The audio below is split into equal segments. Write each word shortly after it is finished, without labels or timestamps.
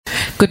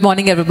Good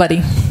morning,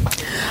 everybody.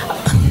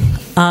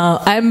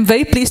 I'm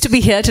very pleased to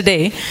be here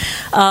today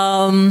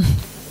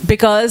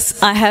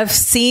because I have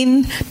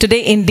seen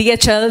today in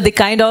DHL the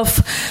kind of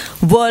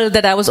world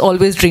that I was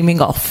always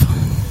dreaming of.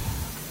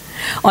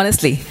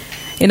 Honestly.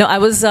 I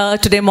was,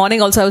 today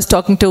morning also I was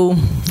talking to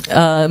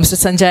Mr.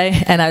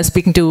 Sanjay, and I was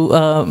speaking to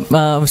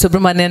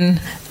Subramanian,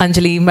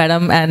 Anjali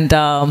Madam, and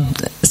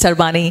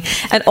Sarbani,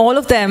 and all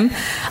of them.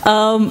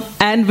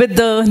 And with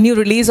the new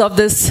release of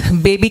this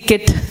baby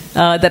kit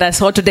that I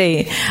saw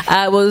today,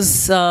 I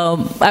was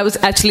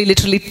actually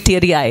literally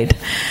teary-eyed.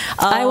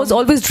 I was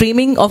always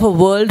dreaming of a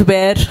world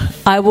where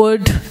I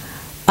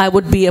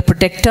would be a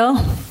protector,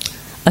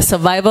 a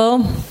survivor,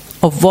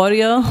 a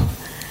warrior,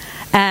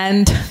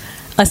 and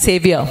a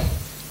savior.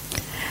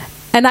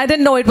 And I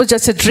didn't know it was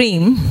just a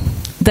dream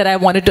that I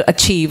wanted to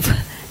achieve.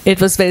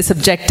 It was very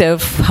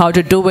subjective, how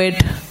to do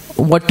it,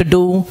 what to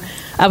do.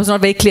 I was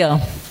not very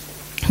clear.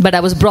 But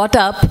I was brought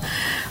up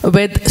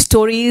with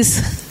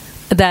stories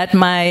that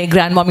my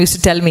grandmom used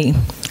to tell me.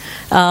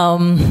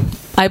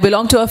 I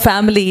belong to a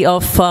family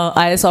of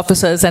IS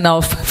officers and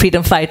of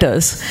freedom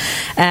fighters.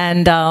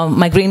 And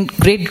my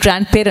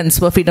great-grandparents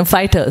were freedom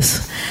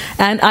fighters.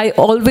 And I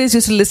always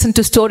used to listen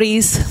to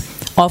stories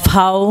of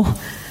how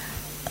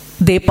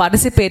they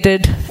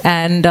participated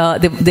and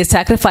they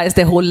sacrificed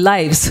their whole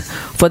lives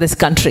for this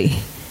country.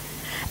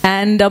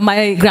 And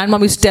my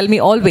grandmom used to tell me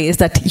always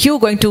that you're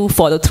going to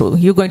follow through.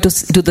 You're going to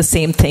do the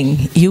same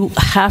thing. You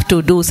have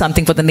to do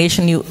something for the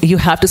nation. You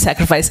have to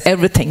sacrifice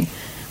everything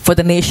for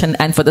the nation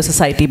and for the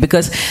society,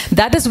 because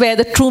that is where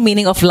the true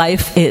meaning of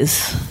life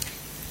is.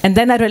 And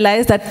then I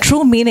realized that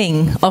true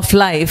meaning of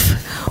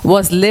life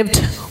was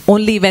lived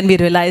only when we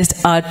realized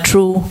our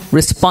true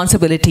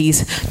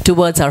responsibilities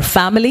towards our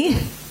family,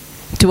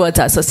 towards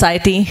our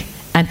society,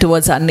 and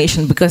towards our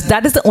nation, because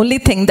that is the only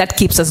thing that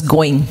keeps us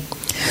going.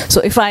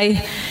 So if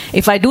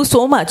I do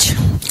so much,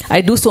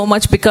 I do so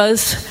much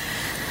because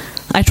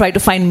I try to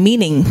find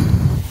meaning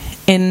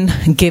in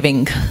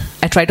giving.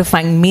 I try to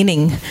find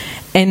meaning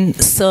in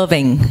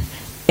serving,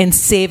 in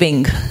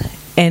saving,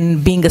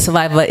 in being a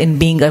survivor, in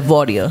being a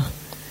warrior.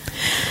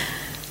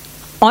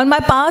 On my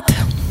path,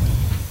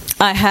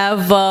 I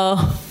have,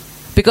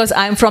 because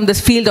I'm from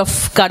this field of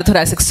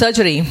cardiothoracic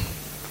surgery,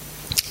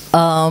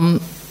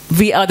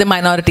 we are the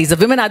minorities. The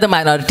women are the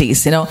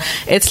minorities.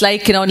 It's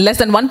like less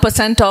than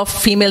 1% of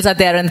females are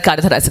there in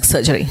cardiothoracic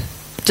surgery,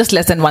 just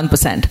less than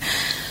 1%.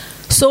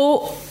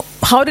 So,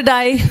 how did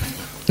I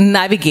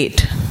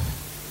navigate?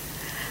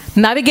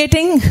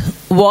 Navigating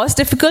was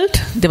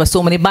difficult. There were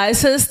so many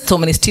biases, so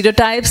many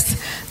stereotypes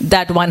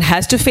that one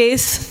has to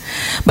face.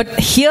 But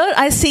here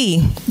I see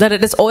that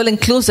it is all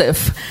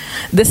inclusive.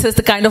 This is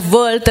the kind of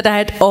world that I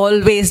had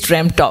always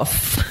dreamt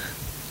of.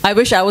 I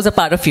wish I was a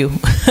part of you.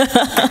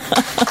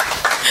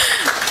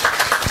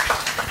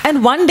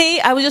 And one day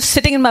I was just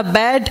sitting in my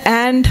bed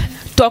and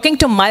talking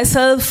to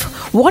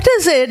myself, what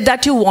is it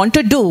that you want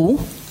to do,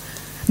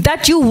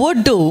 that you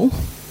would do,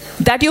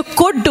 that you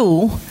could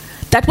do,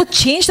 that would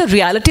change the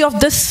reality of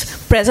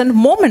this present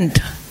moment?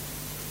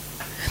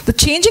 The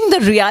changing the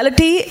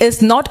reality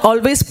is not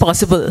always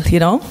possible,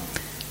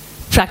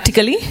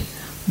 practically.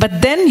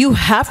 But then you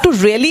have to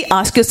really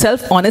ask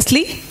yourself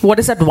honestly, what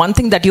is that one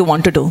thing that you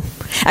want to do?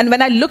 And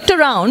when I looked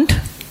around,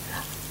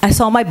 I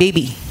saw my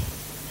baby.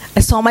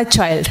 I saw my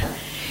child.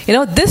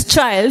 This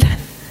child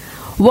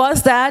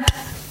was that,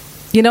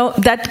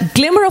 that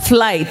glimmer of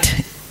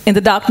light in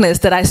the darkness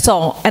that I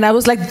saw. And I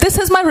was like, this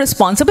is my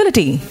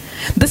responsibility.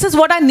 This is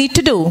what I need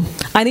to do.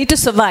 I need to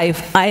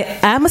survive. I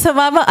am a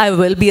survivor. I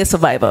will be a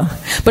survivor.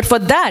 But for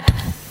that,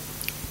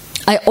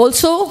 I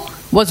also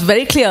was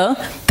very clear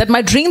that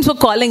my dreams were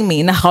calling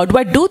me. Now, how do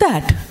I do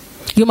that?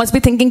 You must be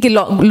thinking कि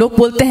लोग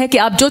बोलते हैं कि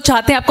आप जो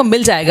चाहते हैं आपको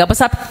मिल जाएगा,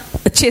 बस आप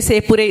अच्छे से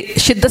पूरे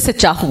शिद्दत से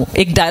चाहो.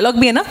 एक डायलॉग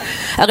भी है ना,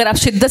 अगर आप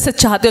शिद्दत से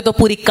चाहते हो तो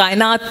पूरी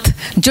कायनात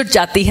जुट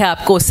जाती है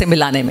आपको उससे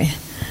मिलाने में.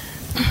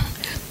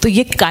 तो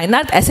ये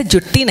कायनात ऐसे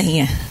जुटती नहीं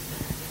है,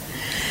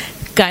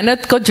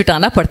 कायनात को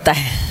जुटाना पड़ता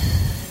है.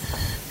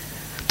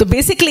 तो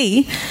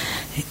basically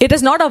it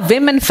is not a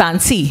whim and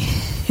fancy.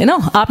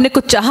 आपने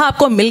कुछ चाहा,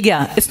 आपको मिल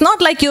गया. It's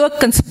not like you are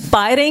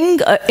conspiring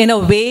in a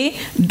way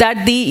that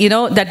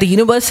that the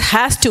universe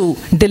has to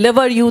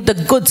deliver you the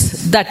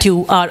goods that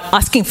you are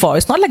asking for.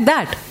 It's not like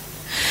that.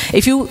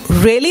 If you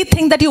really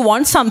think that you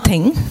want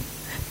something,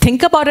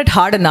 think about it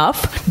hard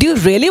enough. Do you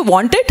really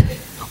want it,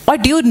 or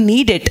do you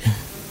need it?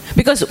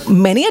 Because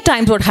many a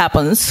times what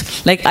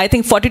happens, like I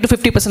think 40 to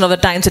 50% of the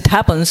times it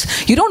happens,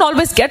 you don't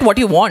always get what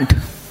you want.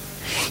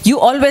 You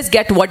always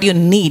get what you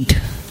need.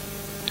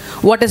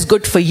 What is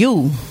good for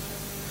you.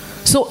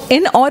 So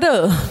in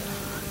order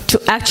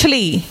to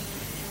actually,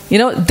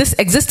 this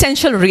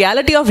existential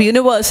reality of the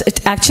universe,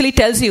 it actually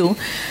tells you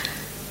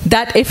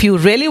that if you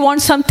really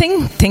want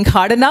something, think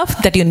hard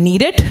enough that you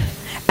need it.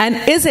 And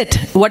is it,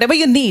 whatever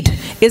you need,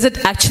 is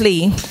it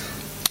actually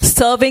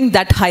serving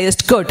that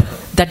highest good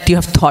that you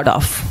have thought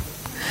of?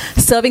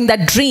 Serving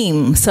that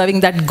dream, serving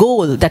that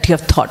goal that you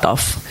have thought of.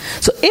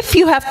 So if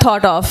you have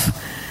thought of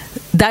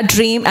that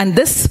dream and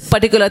this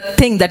particular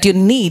thing that you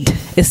need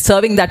is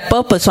serving that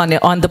purpose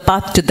on the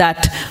path to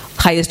that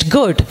highest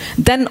good,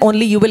 then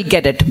only you will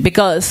get it.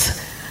 Because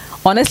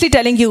honestly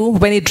telling you,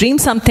 when you dream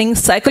something,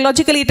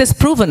 psychologically it is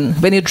proven,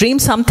 when you dream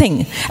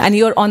something and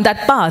you're on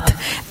that path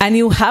and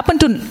you happen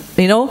to,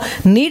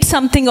 need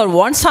something or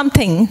want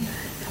something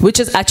which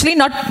is actually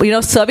not,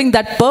 serving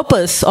that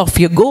purpose of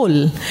your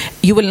goal,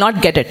 you will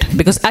not get it.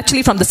 Because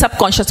actually from the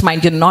subconscious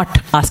mind, you're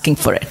not asking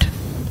for it.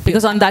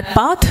 Because on that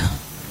path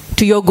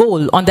to your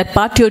goal, on that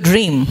path to your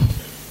dream,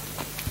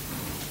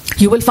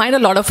 you will find a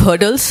lot of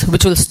hurdles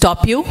which will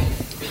stop you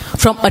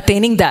from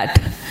attaining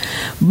that.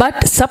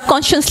 But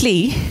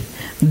subconsciously,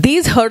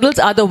 these hurdles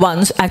are the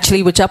ones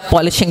actually which are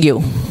polishing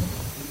you.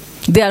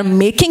 They are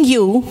making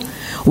you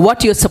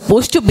what you're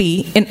supposed to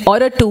be in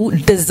order to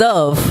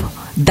deserve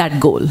that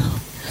goal.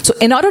 So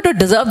in order to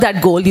deserve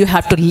that goal, you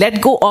have to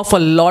let go of a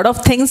lot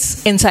of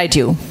things inside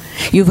you.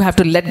 You have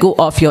to let go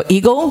of your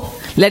ego,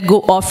 let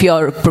go of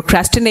your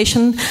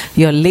procrastination,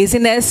 your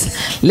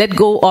laziness, let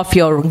go of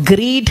your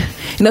greed.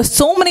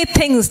 So many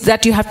things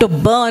that you have to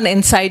burn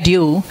inside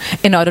you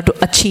in order to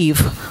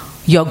achieve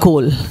your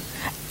goal.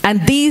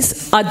 And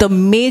these are the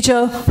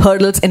major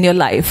hurdles in your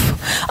life.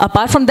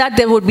 Apart from that,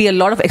 there would be a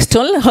lot of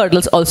external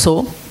hurdles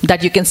also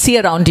that you can see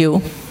around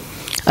you.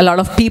 A lot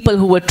of people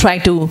who would try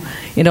to,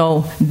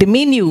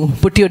 demean you,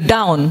 put you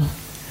down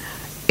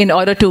in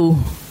order to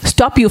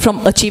stop you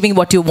from achieving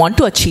what you want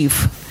to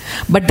achieve.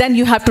 But then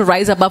you have to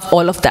rise above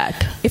all of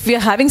that. If we are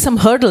having some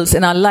hurdles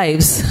in our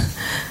lives,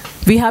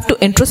 we have to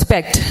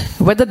introspect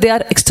whether they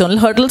are external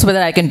hurdles,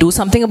 whether I can do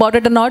something about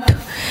it or not.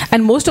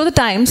 And most of the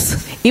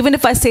times, even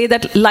if I say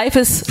that life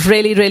is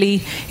really, really,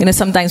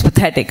 sometimes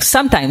pathetic,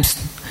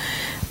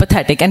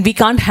 and we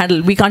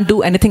can't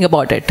do anything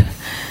about it.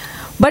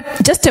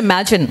 But just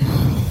imagine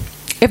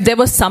if there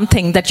was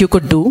something that you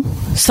could do,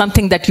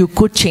 something that you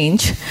could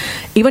change,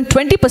 even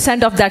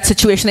 20% of that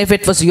situation, if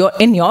it was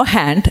in your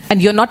hand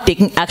and you're not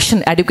taking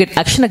adequate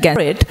action against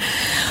it,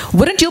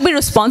 wouldn't you be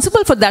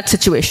responsible for that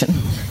situation?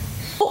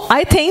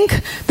 I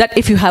think that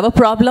if you have a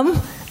problem,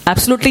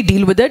 absolutely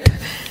deal with it.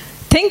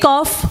 Think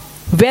of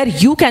where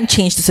you can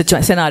change the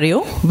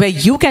scenario, where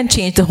you can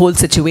change the whole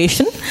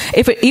situation.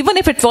 Even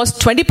if it was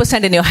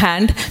 20% in your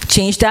hand,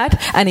 change that.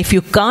 And if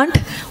you can't,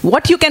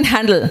 what you can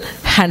handle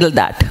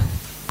that.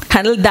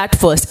 Handle that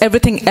first.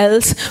 Everything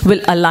else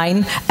will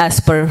align as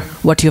per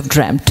what you've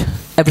dreamt.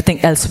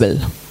 Everything else will.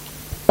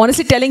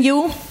 Honestly telling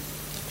you,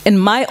 in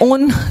my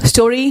own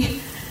story,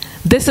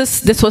 this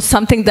was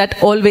something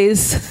that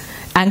always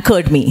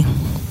anchored me.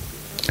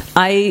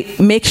 I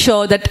make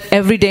sure that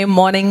every day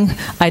morning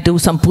I do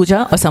some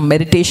puja or some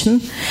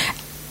meditation.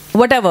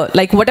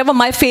 Whatever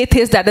my faith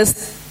is, that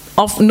is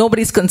of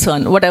nobody's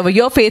concern. Whatever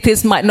your faith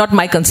is, not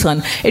my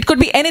concern. It could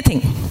be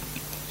anything.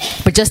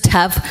 But just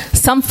have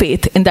some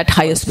faith in that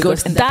highest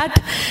good. And that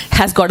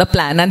has got a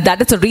plan. And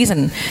that is the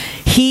reason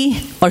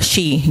he or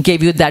she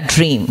gave you that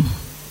dream.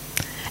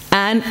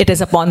 And it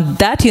is upon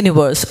that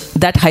universe,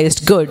 that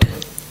highest good,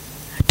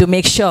 to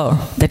make sure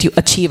that you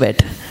achieve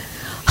it.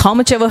 How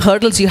much ever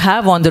hurdles you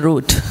have on the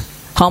route,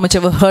 how much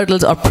ever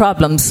hurdles or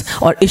problems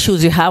or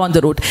issues you have on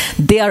the route,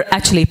 they are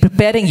actually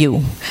preparing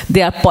you.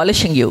 They are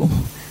polishing you.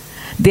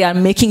 They are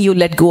making you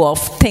let go of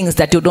things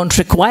that you don't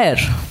require,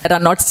 that are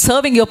not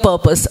serving your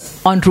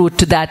purpose en route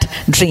to that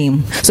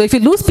dream. So if you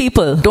lose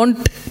people,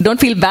 don't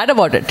feel bad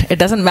about it. It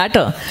doesn't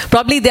matter.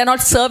 Probably they're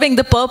not serving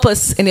the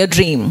purpose in your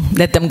dream.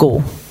 Let them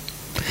go.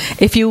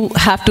 If you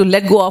have to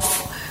let go of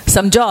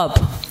some job,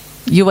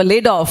 you were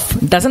laid off,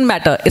 doesn't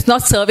matter. It's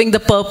not serving the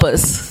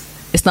purpose.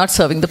 It's not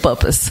serving the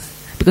purpose.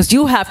 Because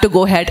you have to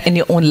go ahead in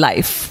your own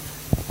life.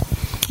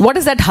 What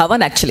is that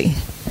Havan actually?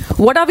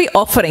 What are we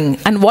offering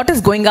and what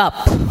is going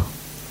up?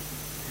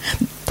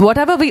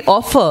 Whatever we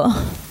offer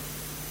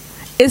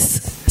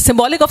is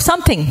symbolic of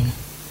something.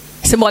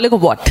 Symbolic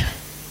of what?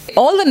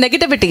 All the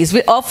negativities,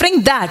 we're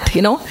offering that,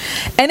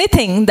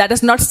 Anything that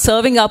is not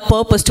serving our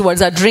purpose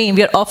towards our dream,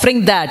 we're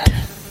offering that.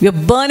 We're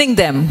burning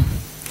them.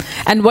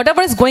 And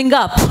whatever is going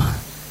up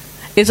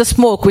is a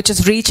smoke which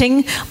is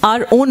reaching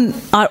our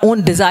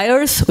own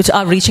desires, which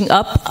are reaching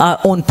up, our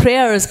own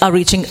prayers are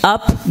reaching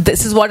up.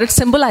 This is what it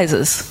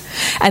symbolizes.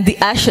 And the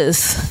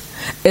ashes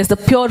is the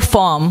pure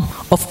form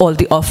of all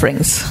the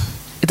offerings.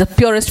 It's the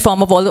purest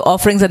form of all the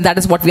offerings, and that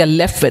is what we are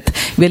left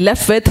with. We are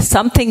left with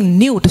something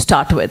new to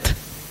start with.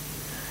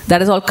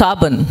 That is all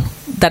carbon.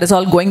 That is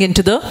all going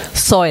into the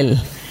soil.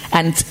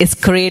 And it's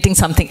creating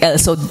something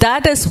else. So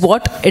that is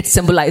what it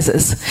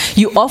symbolizes.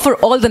 You offer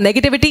all the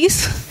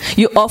negativities.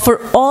 You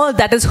offer all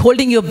that is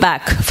holding you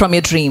back from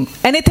your dream.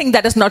 Anything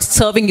that is not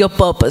serving your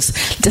purpose,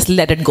 just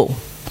let it go.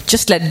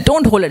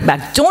 Don't hold it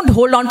back. Don't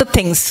hold on to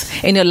things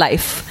in your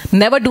life.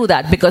 Never do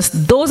that, because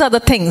those are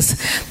the things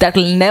that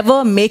will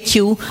never make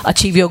you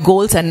achieve your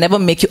goals and never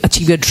make you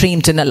achieve your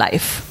dreams in your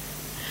life.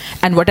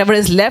 And whatever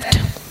is left,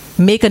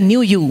 make a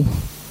new you.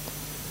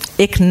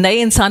 एक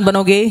नए इंसान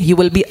बनोगे, you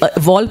will be an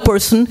evolved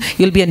person,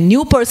 you will be a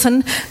new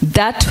person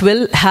that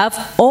will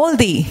have all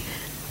the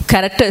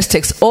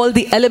characteristics, all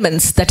the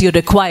elements that you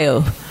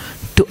require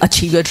to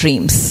achieve your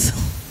dreams.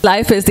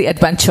 Life is the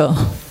adventure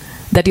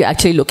that you're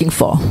actually looking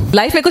for.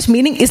 Life में कुछ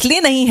meaning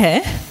इसलिए नहीं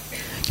है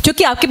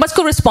क्योंकि आपके पास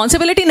कोई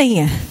responsibility नहीं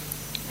है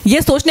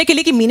ये सोचने के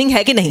लिए कि meaning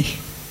है कि नहीं.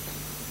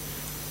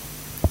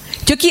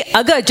 क्योंकि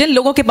अगर जिन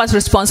लोगों के पास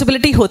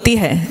रिस्पॉन्सिबिलिटी होती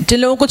है, जिन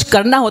लोगों को कुछ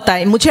करना होता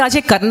है, मुझे आज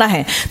ये करना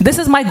है, this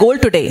is my goal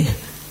today,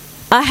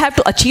 I have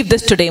to achieve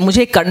this today,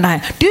 मुझे करना है.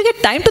 Do you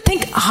get time to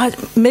think आज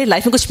मेरी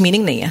लाइफ में कुछ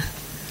मीनिंग नहीं है,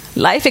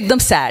 लाइफ एकदम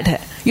सैड है.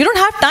 You don't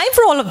have time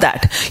for all of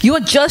that. You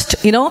are just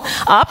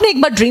आपने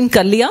एक बार ड्रीम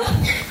कर लिया,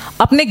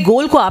 अपने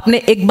गोल को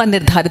आपने एक बार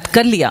निर्धारित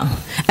कर लिया,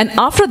 and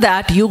after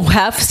that you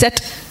have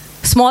set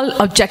small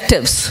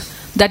objectives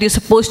that you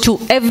suppose to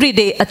every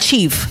day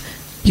achieve.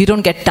 You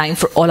don't get time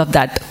for all of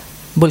that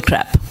bull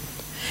crap.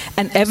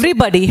 And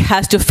everybody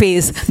has to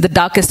face the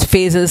darkest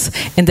phases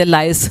in their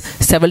lives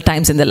several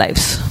times in their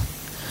lives.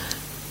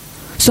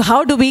 So how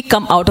do we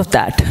come out of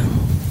that?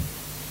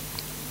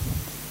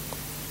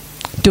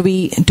 Do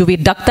we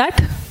duck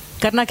that?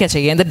 करना क्या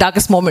चाहिए in the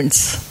darkest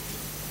moments?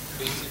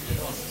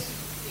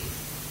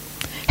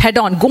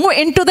 Head on. Go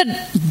into the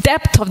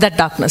depth of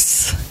that darkness.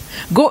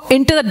 Go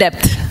into the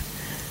depth.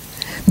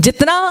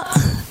 जितना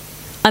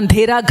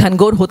अंधेरा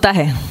घनघोर होता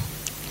है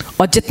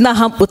और जितना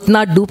हम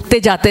उतना डूबते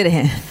जाते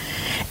रहें,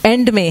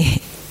 एंड में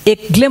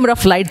एक ग्लिमर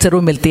ऑफ लाइट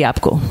ज़रूर मिलती है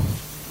आपको.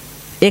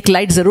 एक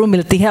लाइट ज़रूर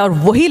मिलती है और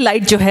वही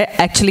लाइट जो है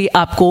एक्चुअली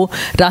आपको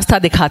रास्ता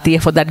दिखाती है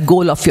for that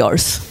goal of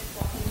yours.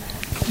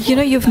 You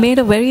know, you've made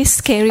a very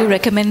scary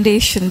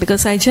recommendation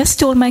because I just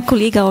told my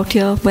colleague out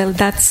here, well,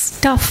 that's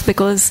tough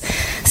because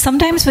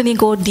sometimes when you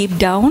go deep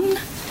down,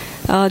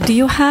 do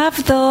you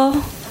have the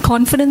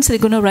confidence that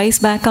you're going to rise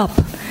back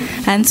up?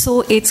 And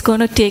so it's going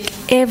to take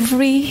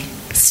every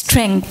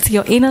strength,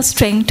 your inner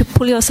strength, to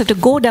pull yourself to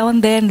go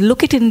down there and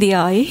look it in the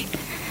eye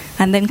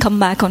and then come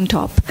back on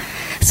top.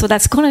 So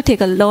that's going to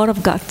take a lot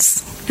of guts,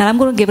 and I'm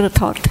going to give it a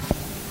thought.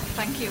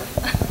 Thank you.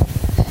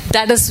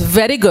 That is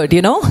very good.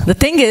 The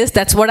thing is,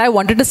 that's what I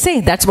wanted to say,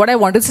 that's what I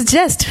wanted to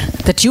suggest,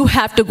 that you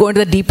have to go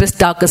into the deepest,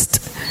 darkest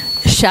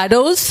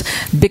shadows,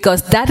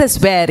 because that is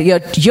where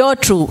you're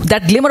true,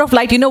 that glimmer of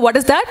light. What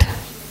is that?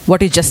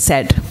 What you just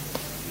said.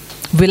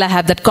 Will I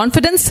have that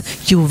confidence?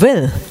 You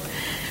will.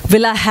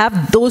 Will I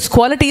have those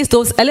qualities,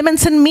 those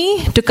elements in me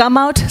to come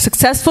out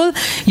successful?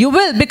 You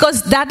will,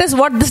 because that is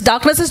what this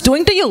darkness is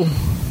doing to you.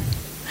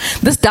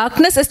 This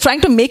darkness is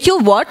trying to make you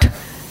what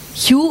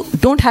you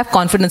don't have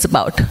confidence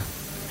about.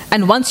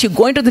 And once you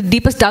go into the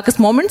deepest, darkest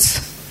moments,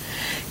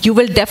 you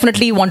will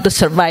definitely want to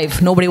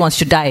survive. Nobody wants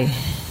to die.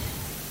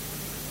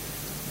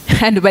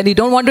 And when you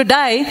don't want to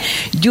die,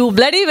 you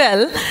bloody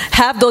well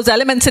have those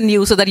elements in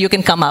you so that you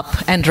can come up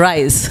and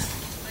rise.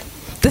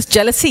 This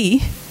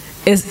jealousy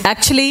is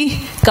actually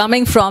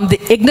coming from the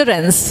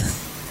ignorance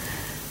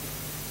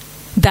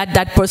that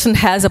that person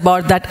has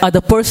about that other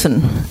person.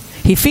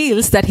 He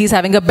feels that he's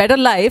having a better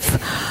life,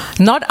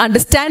 not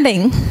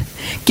understanding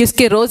कि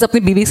उसके रोज अपनी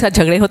बीवी के साथ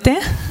झगड़े होते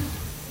हैं.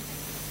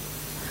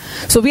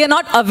 So we are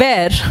not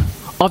aware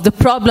of the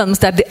problems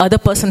that the other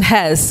person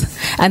has,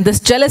 and this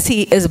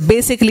jealousy is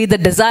basically the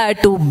desire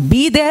to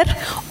be there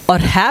or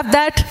have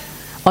that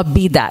or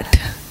be that.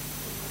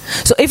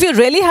 So if you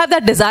really have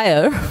that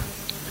desire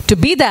to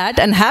be that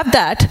and have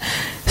that,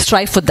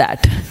 strive for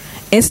that.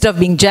 Instead of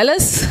being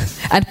jealous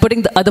and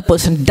putting the other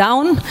person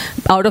down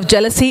out of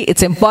jealousy,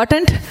 it's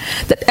important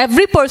that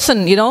every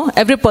person,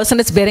 every person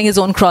is bearing his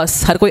own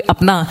cross. हर कोई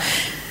अपना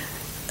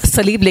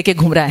सलीब लेके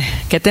घूम रहा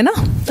है, कहते हैं ना,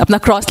 अपना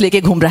क्रॉस लेके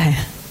घूम रहा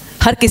है.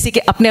 हर किसी के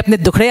अपने अपने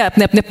दुखड़े,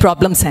 अपने अपने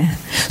प्रॉब्लम्स हैं.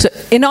 So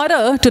in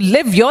order to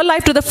live your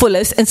life to the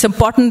fullest, it's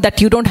important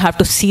that you don't have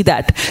to see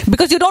that,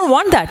 because you don't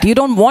want that. You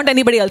don't want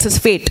anybody else's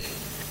fate.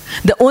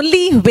 The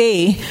only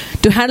way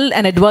to handle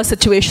an adverse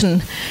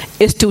situation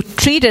is to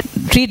treat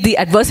the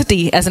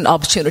adversity as an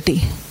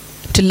opportunity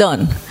to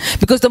learn.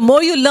 Because the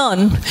more you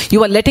learn,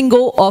 you are letting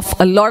go of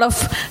a lot of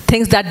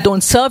things that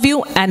don't serve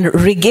you and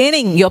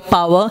regaining your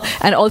power,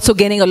 and also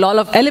gaining a lot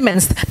of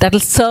elements that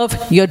will serve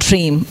your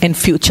dream in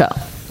future.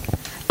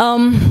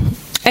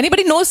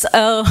 Anybody knows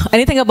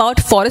anything about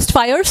forest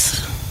fires?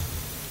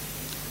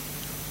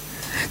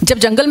 जब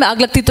जंगल में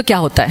आग लगती तो क्या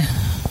होता है?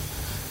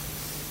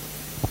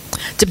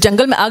 जब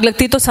जंगल में आग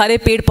लगती है तो सारे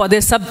पेड़ पौधे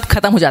सब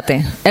खत्म हो जाते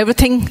हैं.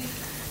 Everything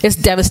is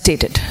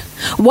devastated.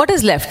 What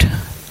is left?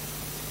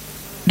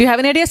 Do you have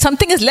any idea?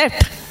 Something is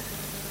left.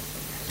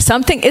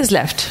 Something is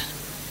left.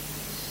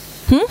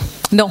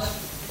 No.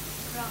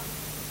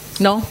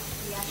 No.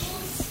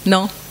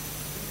 No.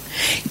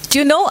 Do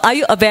you know, are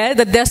you aware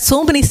that there are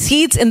so many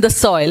seeds in the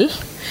soil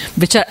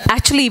which are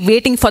actually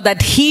waiting for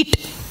that heat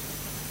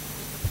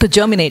to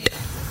germinate?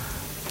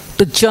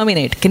 To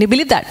germinate. Can you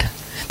believe that?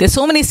 There's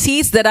so many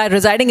seeds that are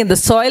residing in the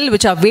soil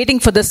which are waiting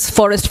for this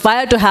forest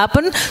fire to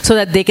happen so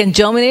that they can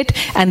germinate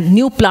and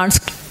new plants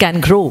can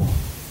grow.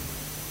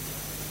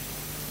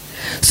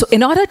 So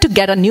in order to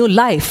get a new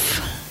life,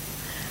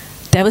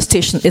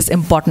 devastation is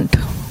important.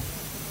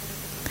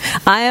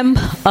 I am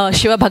a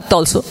Shiva Bhakt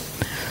also.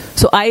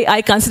 So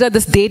I consider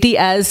this deity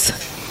as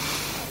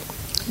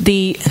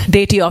the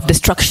deity of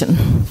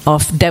destruction,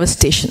 of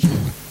devastation.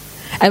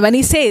 And when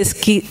he says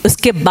कि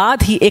उसके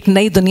बाद ही एक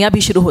नई दुनिया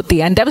भी शुरू होती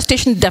है, and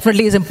devastation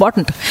definitely is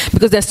important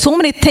because there's so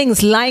many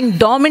things lying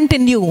dormant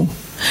in you.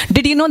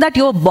 Did you know that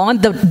you were born,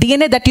 the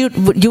DNA that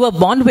you were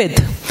born with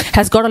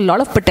has got a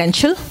lot of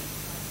potential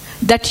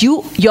that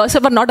you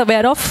yourself are not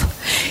aware of?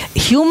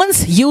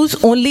 Humans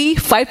use only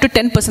 5 to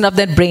 10% of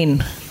their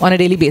brain on a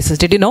daily basis.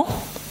 Did you know?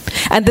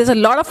 And there's a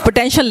lot of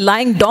potential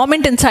lying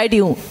dormant inside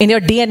you, in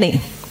your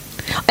DNA.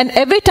 And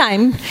every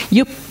time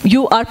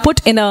you are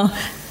put in a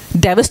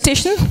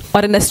devastation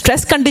or in a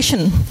stress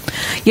condition,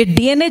 your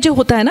DNA जो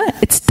होता है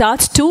ना, it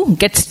starts to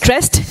get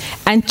stressed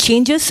and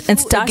changes and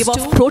starts to give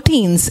off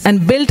proteins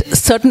and build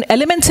certain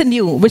elements in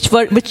you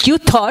which you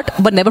thought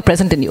were never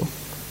present in you.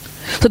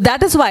 So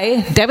that is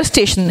why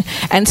devastation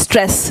and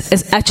stress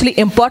is actually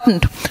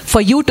important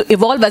for you to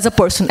evolve as a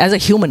person, as a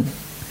human.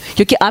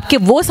 क्योंकि आपके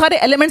वो सारे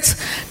elements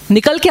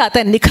निकल के आते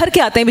हैं, निखर के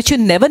आते हैं, which you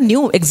never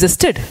knew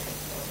existed.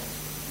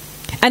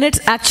 And it's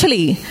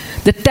actually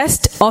the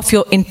test of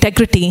your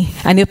integrity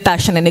and your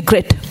passion and your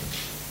grit.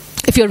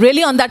 If you're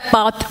really on that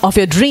path of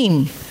your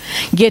dream,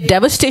 your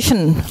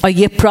devastation or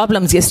your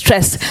problems, your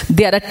stress,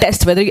 they are a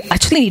test whether you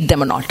actually need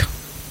them or not,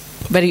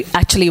 whether you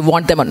actually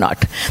want them or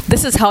not.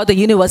 This is how the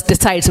universe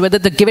decides whether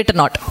to give it or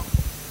not.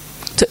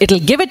 So it'll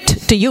give it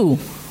to you,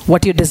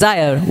 what you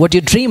desire, what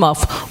you dream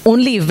of,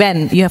 only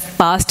when you have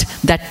passed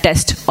that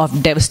test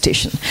of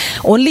devastation.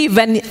 Only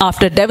when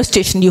after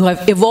devastation you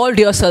have evolved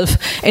yourself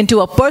into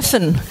a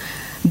person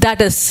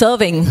that is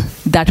serving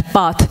that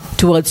path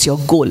towards your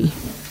goal.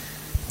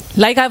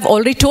 Like I've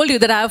already told you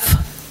that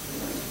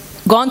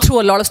I've gone through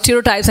a lot of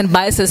stereotypes and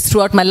biases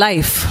throughout my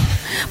life.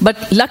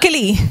 But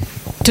luckily,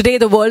 today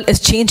the world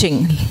is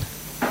changing.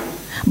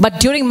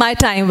 But during my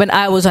time when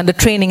I was under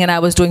training and I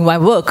was doing my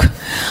work,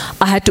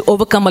 I had to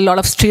overcome a lot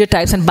of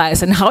stereotypes and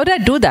bias. And how did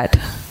I do that?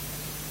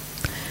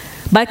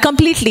 By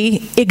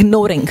completely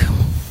ignoring,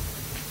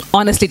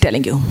 honestly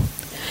telling you.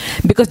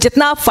 Because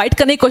जितना आप fight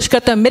करने की कोशिश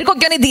करते हैं, मेरे को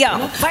क्यों नहीं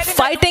दिया?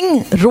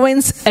 Fighting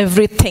ruins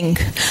everything.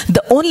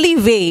 The only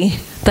way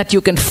that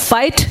you can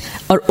fight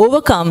or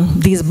overcome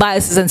these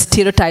biases and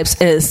stereotypes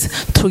is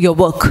through your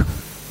work.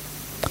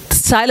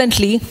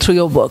 Silently through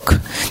your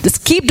work.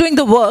 Just keep doing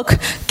the work,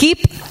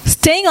 keep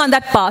staying on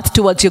that path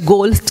towards your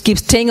goals, keep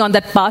staying on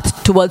that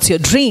path towards your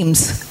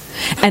dreams,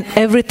 and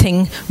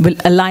everything will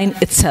align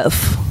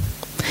itself.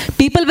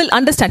 People will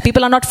understand.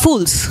 People are not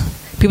fools.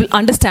 People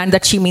understand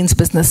that she means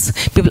business.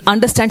 People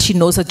understand she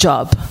knows her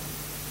job.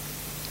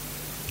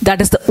 That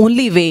is the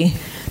only way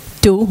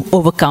to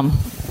overcome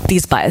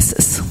these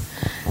biases.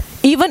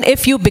 Even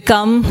if you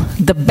become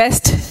the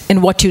best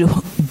in what you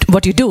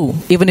do,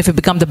 even if you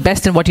become the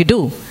best in what you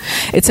do,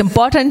 it's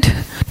important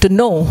to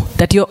know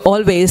that you're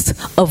always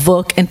a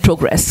work in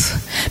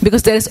progress.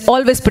 Because there is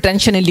always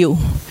potential in you.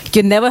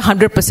 You're never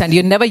 100%.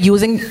 You're never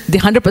using the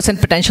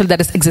 100% potential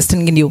that is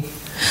existing in you.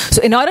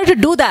 So in order to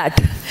do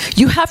that,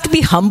 you have to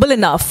be humble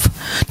enough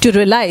to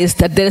realize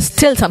that there is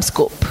still some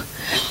scope.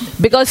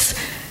 Because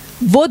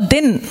वो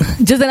दिन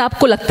जिस दिन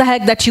आपको लगता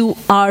है that you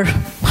are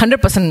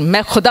 100%,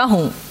 मैं खुदा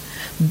हूँ,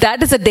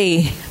 that is the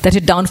day that your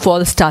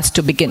downfall starts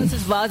to begin.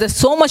 There's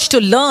so much to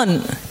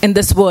learn in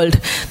this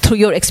world through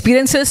your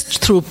experiences,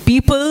 through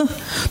people,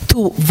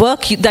 through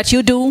work that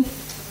you do.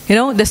 You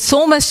know, there's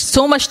so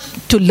much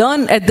to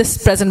learn at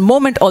this present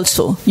moment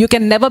also. You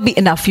can never be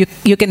enough.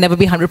 You can never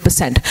be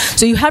 100%.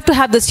 So you have to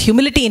have this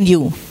humility in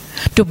you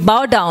to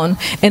bow down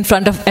in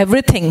front of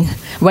everything,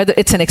 whether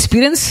it's an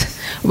experience,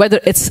 whether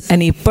it's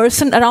any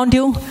person around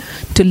you,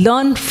 to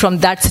learn from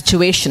that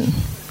situation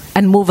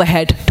and move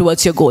ahead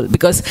towards your goal.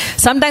 Because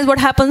sometimes what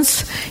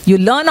happens, you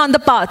learn on the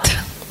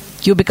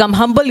path, you become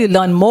humble, you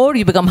learn more,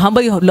 you become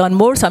humble, you learn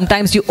more.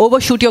 Sometimes you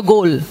overshoot your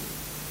goal.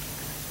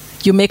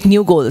 You make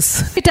new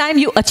goals. Every time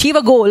you achieve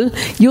a goal,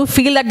 you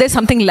feel that there's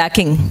something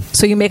lacking.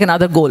 So you make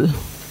another goal.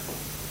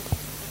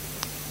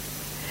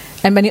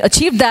 And when you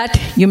achieve that,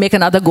 you make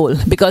another goal.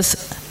 Because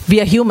we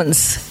are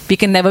humans. We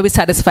can never be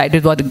satisfied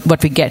with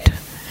what we get.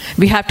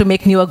 We have to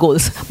make newer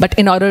goals. But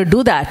in order to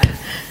do that,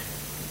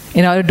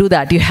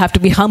 you have to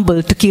be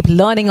humble to keep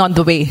learning on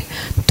the way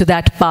to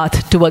that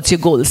path towards your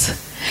goals.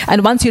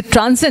 And once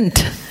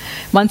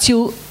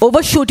you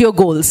overshoot your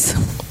goals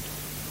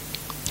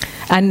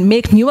and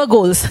make newer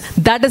goals,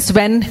 that is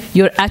when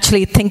you're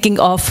actually thinking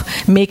of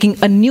making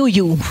a new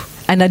you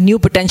and a new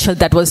potential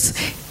that was,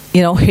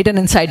 hidden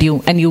inside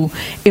you, and you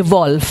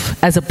evolve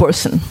as a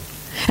person.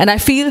 And I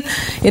feel,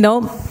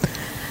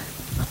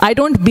 I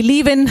don't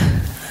believe in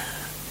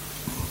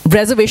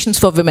reservations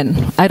for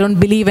women. I don't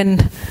believe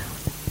in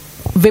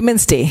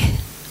Women's Day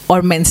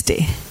or Men's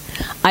Day.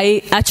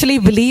 I actually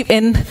believe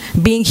in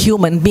being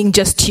human, being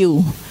just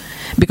you.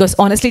 Because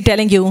honestly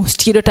telling you,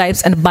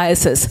 stereotypes and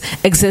biases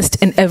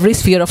exist in every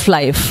sphere of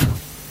life,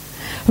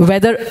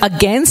 whether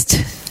against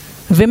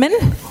women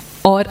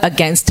or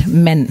against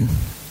men.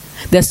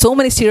 There's so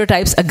many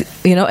stereotypes,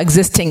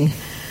 existing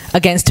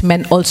against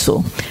men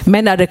also.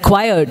 Men are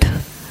required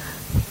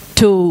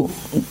to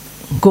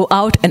go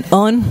out and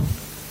earn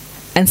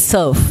and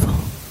serve.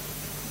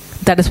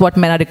 That is what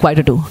men are required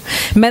to do.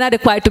 Men are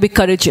required to be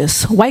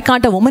courageous. Why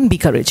can't a woman be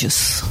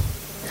courageous?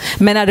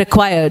 men are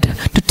required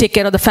to take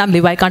care of the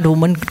family, why can't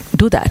women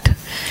do that?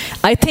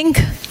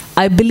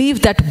 I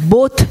believe that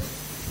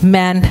both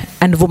man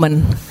and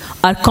woman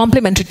are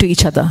complementary to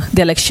each other.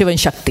 They're like Shiva and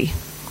Shakti.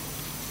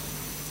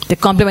 They're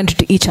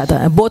complementary to each other.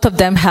 And both of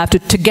them have to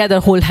together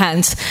hold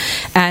hands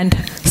and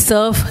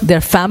serve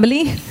their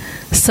family,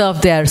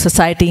 serve their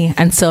society,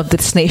 and serve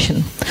this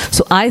nation.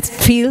 So I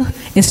feel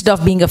instead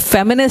of being a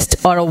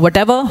feminist or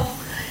whatever,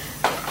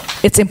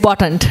 it's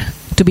important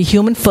to be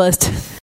human first